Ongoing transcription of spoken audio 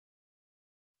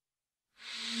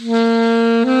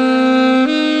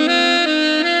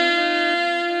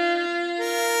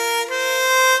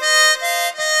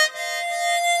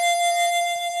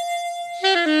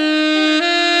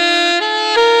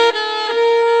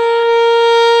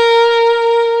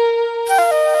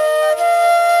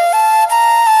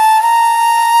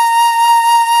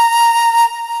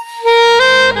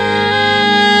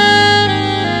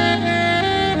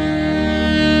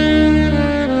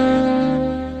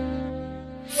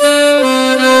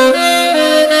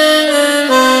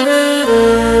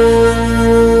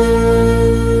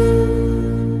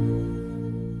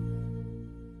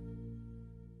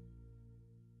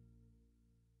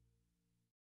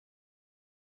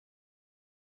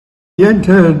He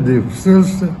entered the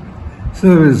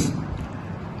service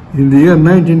in the year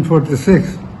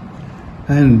 1946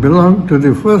 and belonged to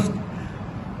the first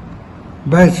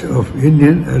batch of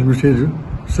Indian Administrative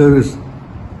Service.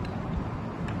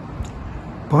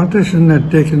 Partition had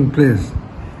taken place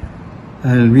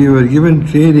and we were given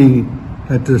training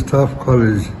at the Staff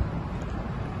College.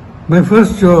 My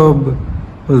first job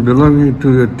was belonging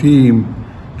to a team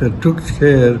that took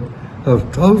care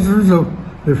of thousands of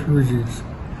refugees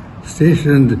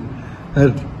stationed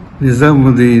at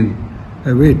Nizamuddin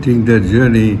awaiting their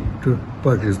journey to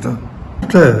Pakistan.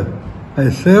 After I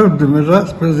served the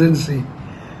Madras Presidency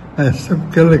as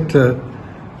Sub-Collector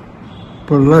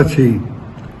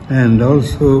Balachander and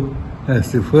also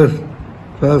as the first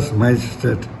class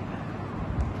magistrate.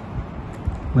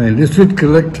 My district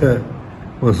collector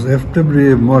was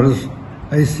F.W.A. Morris,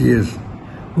 ICS,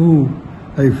 who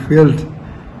I felt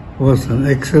was an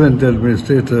excellent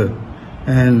administrator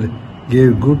and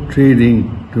gave good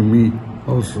training to me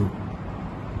also.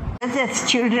 As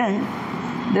children,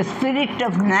 the spirit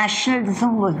of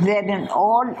nationalism was there in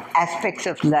all aspects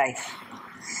of life.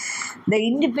 The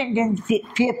independence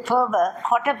fervor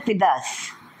caught up with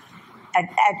us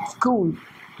at school,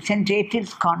 St.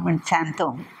 Rachel's Convent,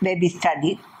 Shantha, where we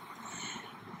studied,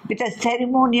 with a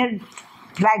ceremonial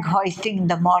flag hoisting in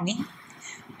the morning,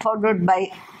 followed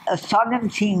by a solemn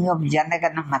singing of Jana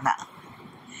Gana Mana.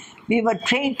 We were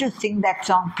trained to sing that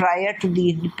song prior to the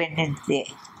Independence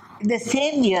Day. In the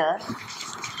same year,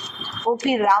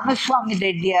 O.P. Ramaswamy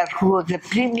Reddyar, who was the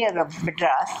Premier of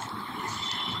Madras,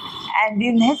 and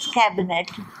in his cabinet,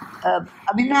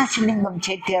 Avinashalingam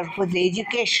Chettiar, who was the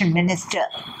Education Minister,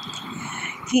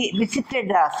 he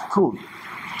visited our school.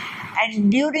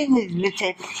 And during his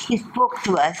visit, he spoke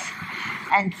to us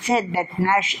and said that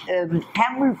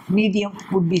Tamil medium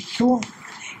would be soon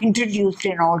introduced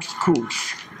in all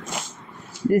schools.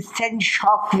 This sent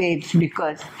shock waves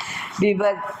because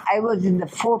I was in the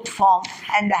 4th form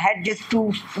and I had just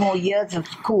 2 more years of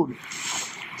school.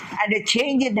 And a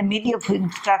change in the medium of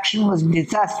instruction was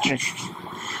disastrous.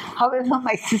 However,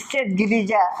 my sister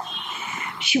Girija,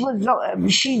 she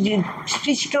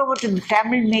switched over to the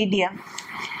Tamil medium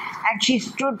and she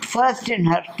stood first in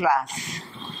her class.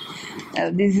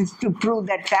 This is to prove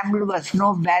that Tamil was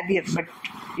no barrier, but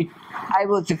I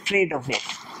was afraid of it.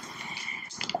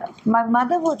 My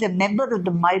mother was a member of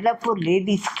the Mylapore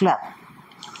Ladies Club,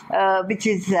 which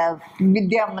is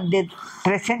Vidya Mandir,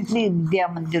 presently Vidya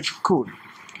Mandir School.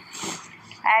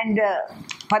 And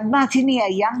Padmasini,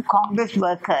 a young Congress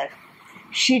worker,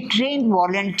 she trained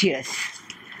volunteers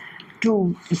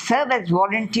to serve as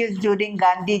volunteers during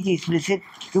Gandhiji's visit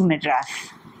to Madras.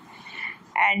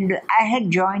 And I had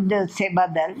joined the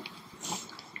Seva Dal.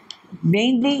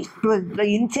 Mainly, the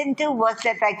incentive was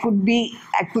that I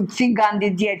could see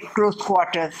Gandhiji at close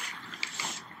quarters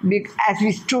as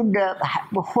we stood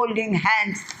holding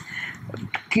hands,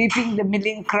 keeping the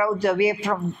milling crowds away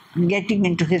from getting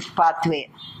into his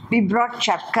pathway. We brought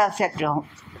charkas at home,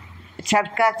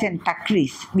 charkas and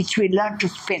takris, which we learned to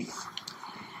spin.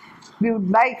 We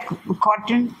would buy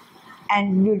cotton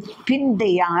and we would spin the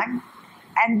yarn,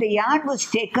 and the yarn was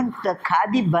taken to the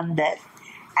Khadi Bandar,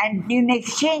 and in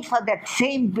exchange for that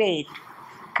same weight,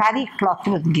 khadi cloth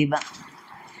was given.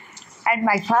 And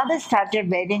my father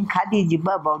started wearing khadi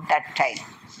jibba about that time.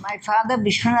 My father,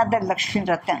 Vishwanatha Lakshmi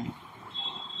Ratan,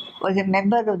 was a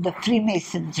member of the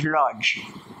Freemasons Lodge.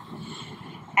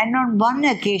 And on one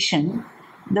occasion,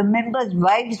 the members'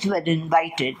 wives were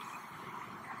invited.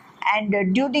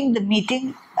 And during the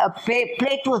meeting, a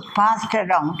plate was passed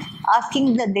around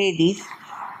asking the ladies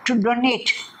to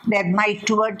donate their mite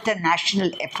towards the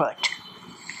national effort.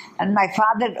 And my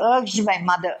father urged my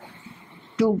mother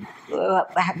to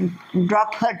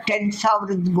drop her 10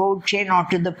 sovereigns gold chain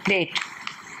onto the plate.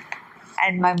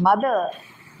 And my mother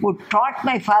would taunt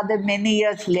my father many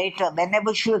years later,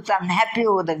 whenever she was unhappy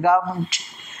over the government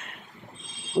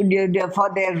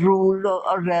for their rule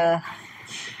or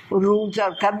rules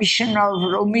or commission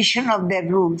or omission of their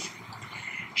rules.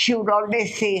 She would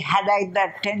always say, had I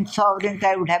that 10 sovereigns,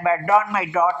 I would have adorned my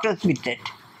daughters with it.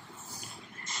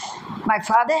 My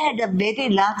father had a very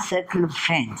large circle of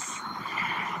friends.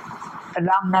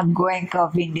 Ramnath Goenka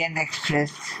of Indian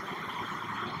Express,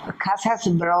 Khasa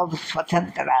Subbarao of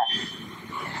Swatantara.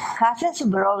 Khasa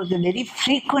Subbarao was a very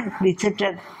frequent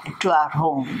visitor to our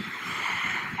home.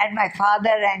 And my father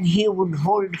and he would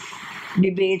hold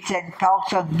debates and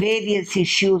talks on various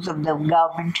issues of the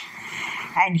government.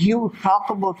 And he would talk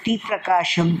about T.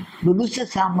 Prakasham, Gurusa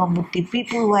Samamurthy,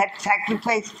 people who had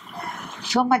sacrificed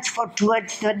so much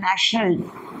towards the national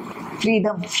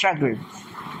freedom struggle.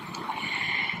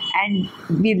 And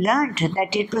we learned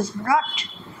that it was not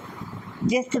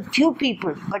just a few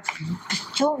people, but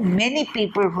so many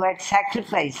people who had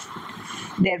sacrificed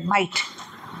their might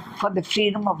for the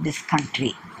freedom of this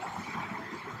country.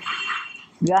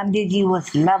 Gandhiji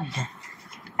was loved,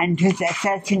 and his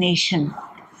assassination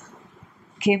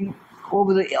came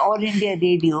over the All India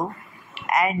radio,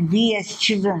 and we as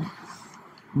children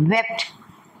wept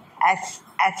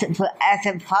as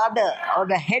a father or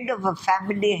the head of a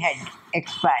family had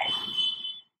expired.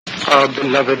 Our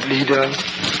beloved leader,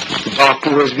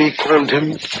 Bapu as we called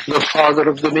him, the father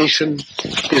of the nation,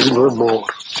 is no more.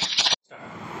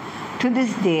 To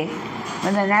this day,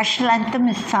 when the national anthem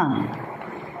is sung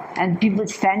and people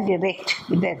stand erect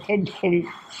with their head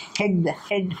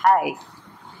high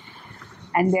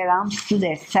and their arms to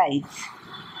their sides,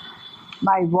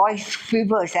 my voice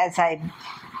quivers as I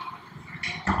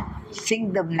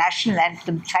sing the national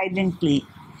anthem silently,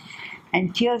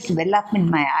 and tears well up in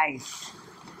my eyes.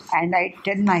 And I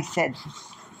tell myself,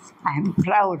 I am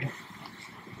proud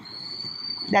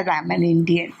that I am an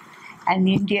Indian, and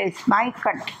India is my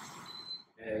country.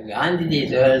 Gandhiji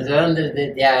சுதந்திரத்தை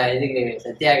இதுக்கு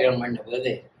சத்தியாகிரகம் பண்ண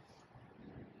போது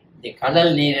இந்த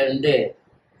கடல் நீரை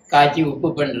காய்ச்சி உப்பு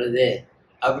பண்ணுறது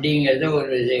அப்படிங்கிறத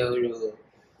ஒரு ஒரு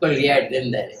கொள்கையாக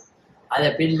எடுத்திருந்தார். அதை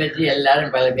பின்பற்றி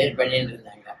எல்லாரும் பல பேர் பண்ணிட்டு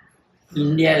இருந்தாங்க.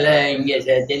 இந்தியாவில் இங்கே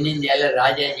தென்னிந்தியாவில்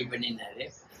ராஜாஜி பண்ணினார்,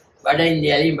 வட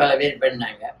இந்தியாலையும் பல பேர்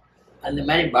பண்ணாங்க. அந்த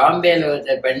மாதிரி பாம்பேயில்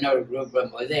ஒருத்தர் பண்ண ஒரு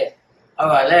குரூப் போது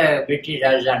அவளை பிரிட்டிஷ்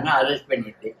அரசாங்கம் அரெஸ்ட்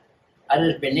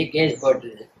பண்ணி கேஸ்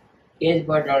போட்டுது. கேஸ்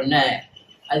போட்ட உடனே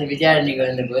அது விசாரணைக்கு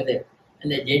வந்தபோது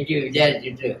அந்த ஜட்ஜி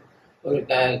விசாரிச்சுட்டு ஒரு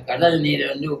கடல் நீரை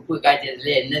உப்பு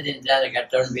காய்ச்சறதுல என்னதுன்னு அதை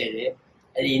சட்டம்னு பேர்.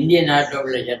 அது இந்திய நாட்டில்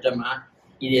உள்ள சட்டமா,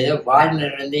 இது ஏதோ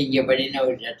ஃபாரினர் இங்கே பண்ணின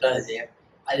ஒரு சட்டம்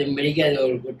அதுபடிக்கு அது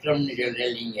ஒரு குற்றம்னு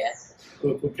சொல்கிறேன். நீங்கள்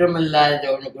ஒரு குற்றம் இல்லாத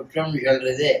ஒன்று குற்றம்னு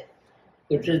சொல்கிறது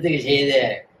குற்றத்துக்கு செய்த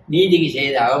நீதிக்கு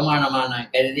செய்த அவமானமாக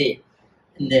நான் கருதி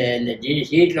இந்த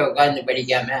சீட்டில் உட்காந்து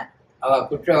படிக்காமல் அவள்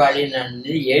குற்றவாளி நான்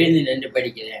எழுந்து நின்று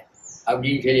படிக்கிறேன்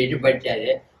அப்படின்னு சொல்லிட்டு படித்தார்.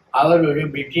 அவர் ஒரு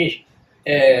பிரிட்டிஷ்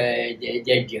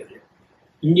ஜட்ஜி, அவர்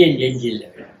இந்தியன் ஜட்ஜி இல்லை.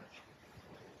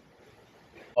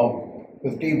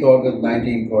 15th August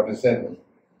 1947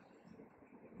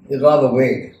 is rather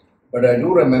vague, but I do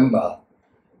remember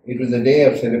it was a day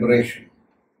of celebration.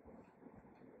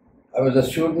 I was a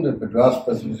student at Madras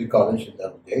Presidency College in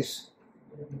those days,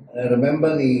 and I remember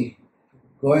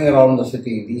going around the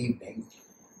city in the evening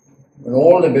when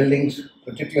all the buildings,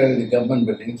 particularly the government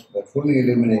buildings, were fully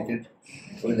illuminated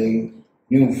with a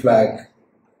new flag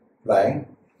flying.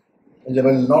 And there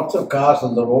were lots of cars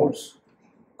on the roads.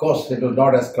 Of course, it was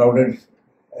not as crowded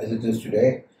as it is today,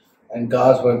 and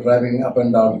cars were driving up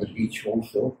and down the beach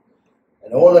also.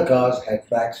 And all the cars had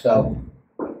flags down,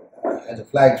 had the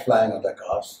flags flying on the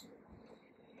cars.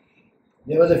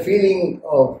 There was a feeling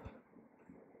of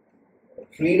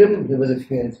freedom. There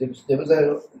was a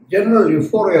general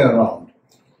euphoria around.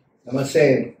 I must say,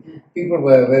 people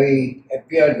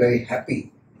appeared very happy.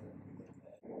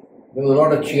 There was a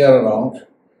lot of cheer around,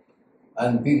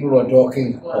 and people were talking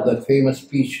of that famous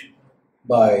speech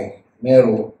by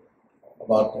Nehru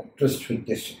about the tryst with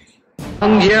destiny.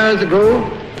 Long years ago,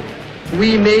 we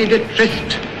made a tryst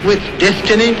with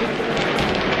destiny,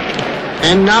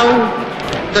 and now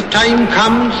the time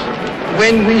comes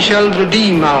when we shall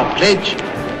redeem our pledge,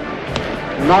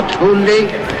 not wholly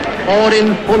or in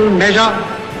full measure,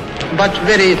 but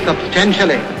very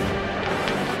substantially.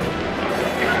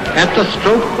 At the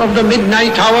stroke of the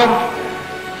midnight hour,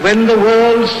 when the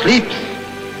world sleeps,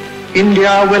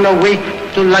 India will awake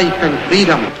to life and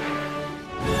freedom.